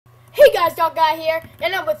Hey guys, Dog Guy here,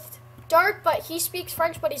 and I'm with Dark, but he speaks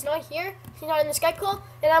French, but he's not here. He's not in the Skype call,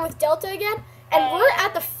 and I'm with Delta again, and we're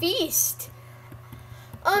at the feast.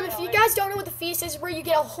 If you guys don't know what the feast is, where you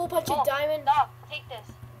get a whole bunch of diamonds. Doc, take this.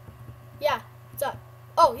 Yeah, what's up?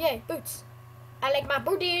 Oh, yay, boots. I like my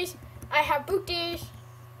booties. I have booties.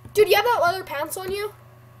 Dude, you have that leather pants on you?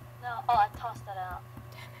 No, oh, I tossed that out.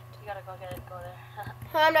 Damn it. You gotta go get it, go there.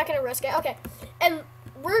 I'm not gonna risk it. Okay, and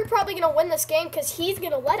we're probably gonna win this game because he's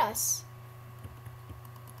gonna let us.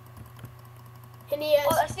 And he has.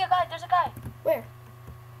 Oh, I see a guy. There's a guy. Where?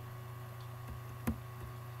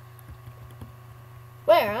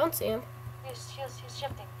 Where? I don't see him. He's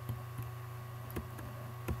shifting.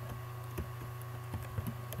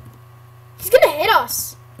 He's gonna hit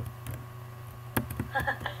us.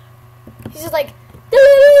 He's just like. Dude,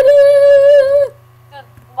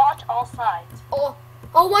 watch all sides. Oh,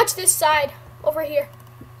 I'll watch this side over here,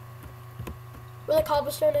 where the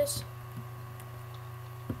cobblestone is.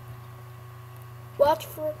 Watch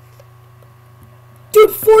for it.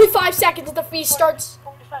 Dude, 45 seconds at the feast starts.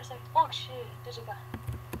 45 seconds. Oh shit, there's a guy.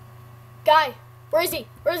 Guy, where is he?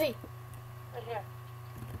 Where is he? Right here.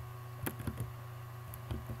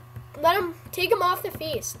 Let him, take him off the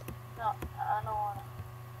feast. No, I don't wanna.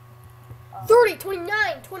 30,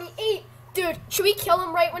 29, 28. Dude, should we kill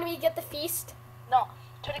him right when we get the feast? No,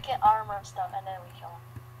 try to get armor and stuff, and then we kill him.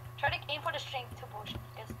 Try to aim for the strength 2 potions.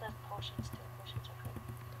 Get the potions 2 potions are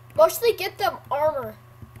good. Mostly get them armor.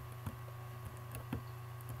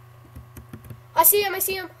 I see him, I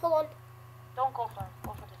see him. Hold on. Don't go for him.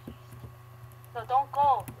 Go for the feast. No, don't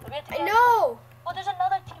go. We have to I get know. Oh, there's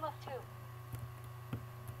another team of 2.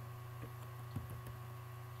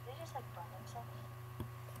 They just like burn themselves.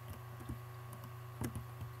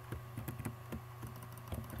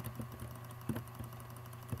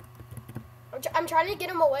 I'm trying to get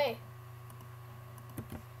him away.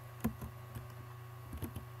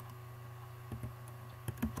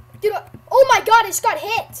 Dude, oh my god, I just got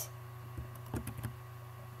hit.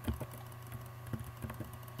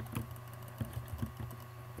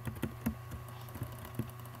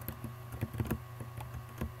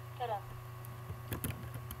 Get him.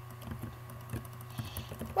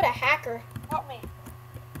 What a hacker. Help me.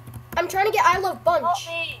 I'm trying to get I Love Bunch.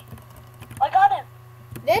 Help me. I got him.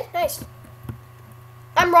 Did? Nice.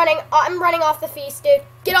 I'm running off the feast, dude.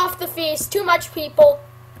 Get off the feast. Too much people.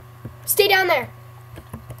 Stay down there.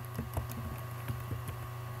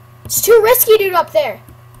 It's too risky, dude, up there.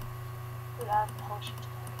 Dude, I have potions.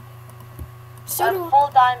 So I do have full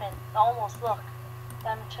diamond. Almost, look.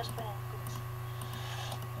 Diamond chest plate and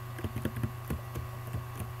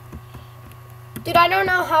boots. Dude, I don't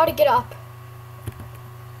know how to get up.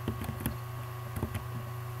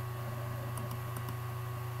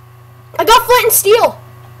 I got flint and steel.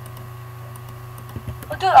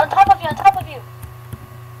 Oh, dude, on top of you, on top of you.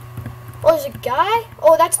 Oh, there's a guy?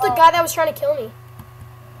 Oh, that's the guy that was trying to kill me.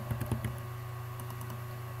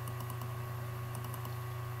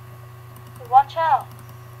 Dude, watch out.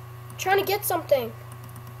 Trying to get something.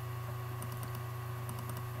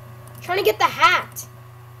 Trying to get the hat.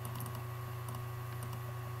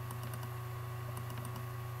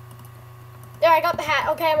 There, I got the hat.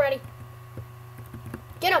 Okay, I'm ready.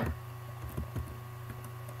 Get him.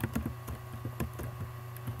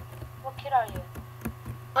 What kid are you?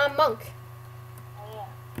 I'm Monk. Oh, yeah.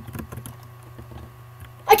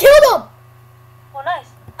 I killed him! Oh, nice.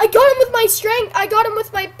 I got him with my strength. I got him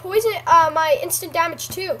with my poison, my instant damage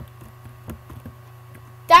too.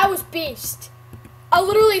 That was beast. I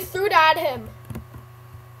literally threw it at him.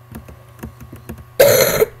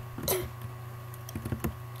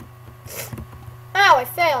 Ow, I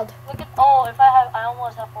failed. Look at, oh, if I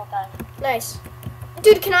almost have full diamond. Nice.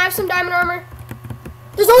 Dude, can I have some diamond armor?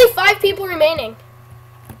 There's only 5 people remaining.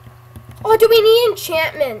 Oh, do we need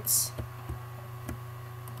enchantments?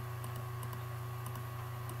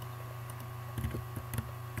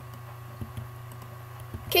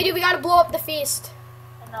 Okay, dude, we gotta blow up the feast.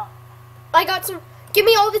 No, I got some. Give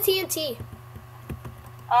me all the TNT.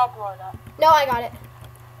 I'll blow it up. No, I got it.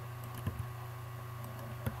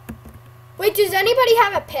 Wait, does anybody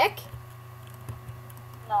have a pick?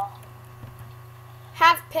 No.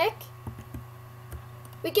 Have pick?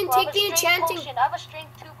 We can Well, I take have the a strength enchanting. potion. I have a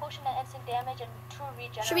strength 2 potion and instant damage and true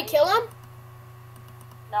regeneration. Should we kill him?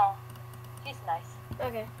 No. He's nice.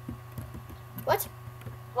 Okay. What?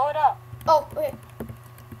 Blow it up. Oh, okay.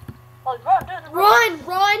 Oh, run, dude. Run,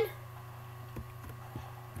 run!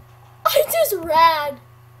 I just ran.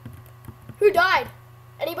 Who died?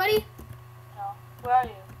 Anybody? No. Where are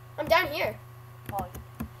you? I'm down here. Oh,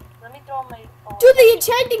 let me throw my... Oh, Dude, the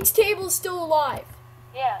enchanting table's still alive.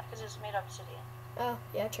 yeah, because it's made of obsidian. Oh,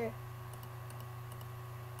 yeah, true.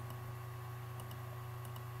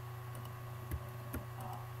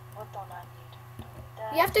 don't I need? Don't need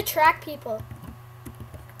that. You have to track people.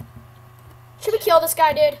 Should we kill this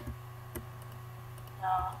guy, dude?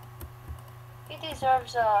 No. He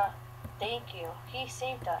deserves a thank you. He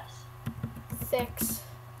saved us. Six.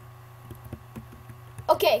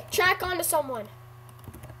 Okay, track onto someone.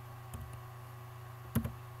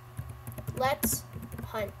 Let's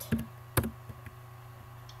hunt.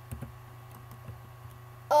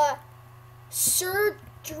 Sir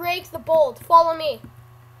Drake the Bold, follow me.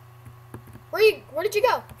 Where did you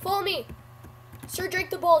go? Follow me. Sir Drake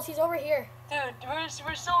the Bold, he's over here. Dude,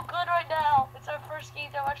 we're so good right now. It's our first game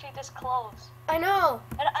that we're actually this close. I know.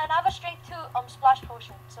 And I have a strength 2 splash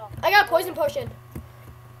potion, so. I got a poison potion.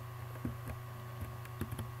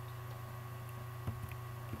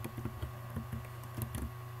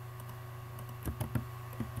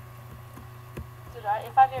 Dude,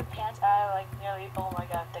 if I have your pants, I like nearly, oh my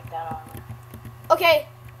god, take that armor. Okay.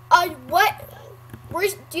 What?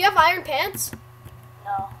 Do you have iron pants?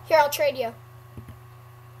 No. Here, I'll trade you.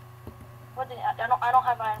 What I don't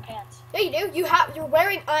have iron pants. Yeah, you do. You're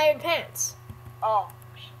wearing iron pants. Oh.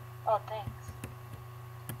 Oh, thanks.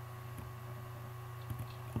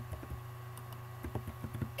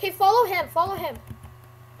 Okay, follow him. Follow him.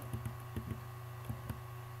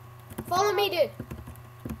 Follow me, dude.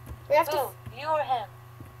 We have to. Who? You or him?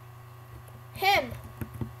 Him.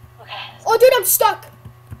 Okay. Oh, dude, I'm stuck.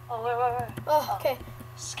 Oh, where? Oh, okay.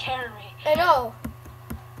 Scared me. I know.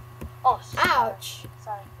 Oh, sorry. Ouch.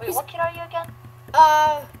 Sorry. Wait, what kid are you again?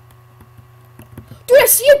 Dude, I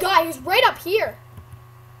see a guy who's right up here.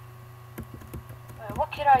 Wait,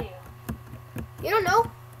 what kid are you? You don't know?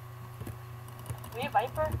 Were you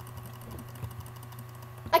Viper?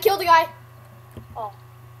 I killed a guy. Oh.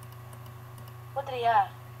 What did he have?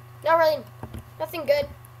 Not really. Nothing good.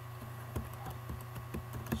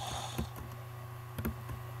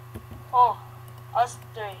 Oh, us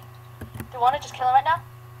 3. Do you want to just kill him right now?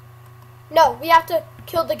 No, we have to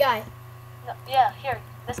kill the guy. No, yeah, here.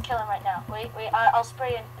 Let's kill him right now. Wait. I'll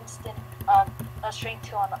spray an instant a strength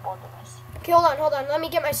 2 on the both of us. Okay, hold on. Let me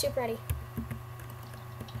get my soup ready.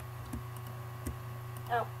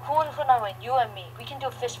 Who would win? You and me. We can do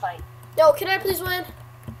a fist fight. No, can I please win?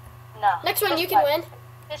 No. Next one, Fist you can fight. win.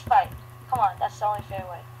 Fist fight. Come on, that's the only fair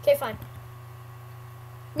way. Okay, fine.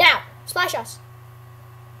 Now, splash us.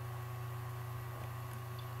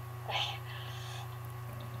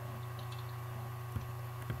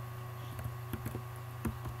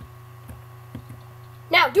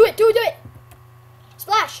 Now, do it.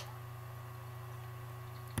 Splash.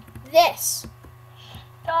 This.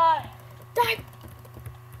 Die. Die.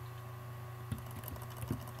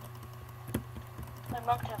 I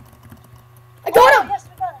mugged him. I got him. Yes,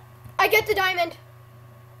 we got him. I get the diamond.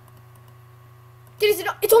 Dude,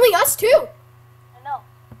 it's only us two. I know.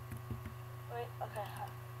 Wait, okay.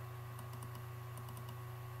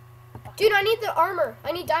 Dude, I need the armor.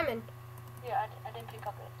 I need diamond. Here, I didn't pick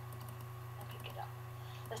up it. I pick it up.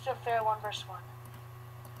 Let's do a fair 1 versus 1.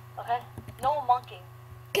 Okay? No monkeying.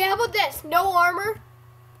 Okay, how about this? No armor?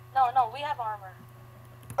 No, we have armor.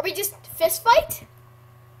 Are we just fist fight?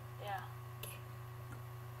 Yeah.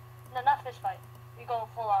 No, not fist fight. We go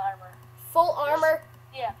full armor. Full armor.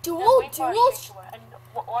 Yeah. Duel, just wait for our duel, strength to work.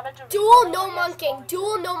 And wanted to duel, refill no or yes, monking. or-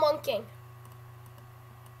 Duel, no monking.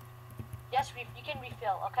 Yes, you can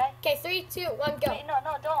refill, okay? Okay, 3, 2, 1, go. Wait, no,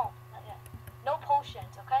 don't. Not yet. No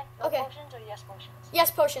potions, okay? No Okay. potions or yes potions?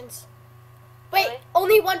 Yes, potions. Wait, Really?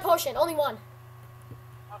 only one potion. Only one.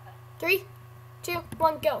 Okay. 3, 2,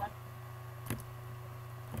 1, go.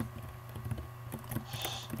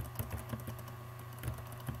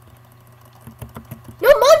 No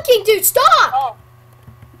monking, dude. Stop. Oh,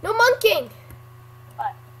 No monking.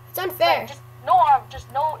 what? It's unfair. Wait, just no arm,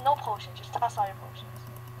 just no potions. Just toss all your potions.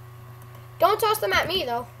 Don't toss them at me,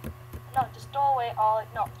 though. No, just throw away all.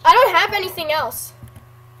 No. I don't have anything else.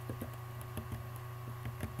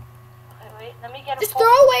 Okay, wait. Let me get a Just full.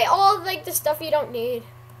 throw away all of, like, the stuff you don't need.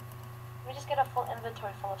 Let me just get a full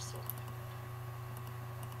inventory full of soup.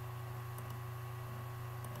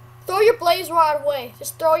 Throw your blaze rod away.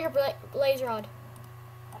 Just throw your blaze rod.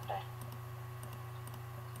 Okay.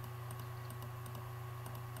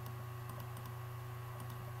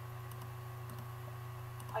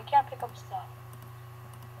 I can't pick up stuff.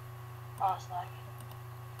 Oh, it's lagging.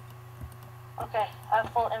 Okay, I have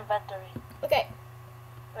full inventory. Okay.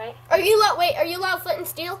 Wait, Are you allowed flint and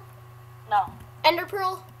steel? no, Ender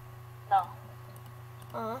pearl? no.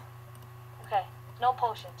 Okay, no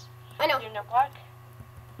potions. I know. You're in the park?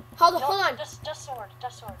 Hold No, on. Just sword,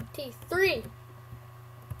 just sword. T. 3,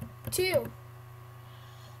 2,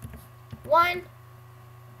 1,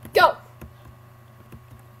 go.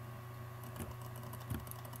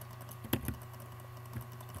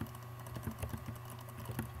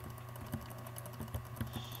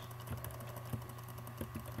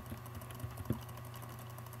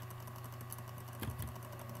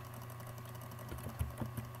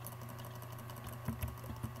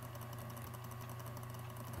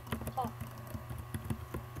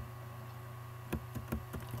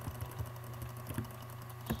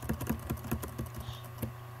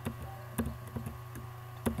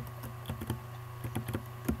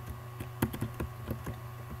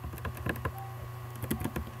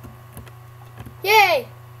 Yay!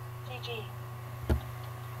 GG.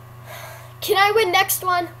 Can I win next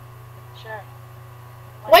one? Sure.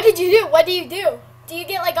 What did you do? What do you do? Do you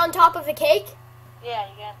get like on top of the cake? Yeah,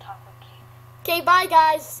 you get on top of the cake. Okay, bye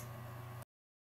guys.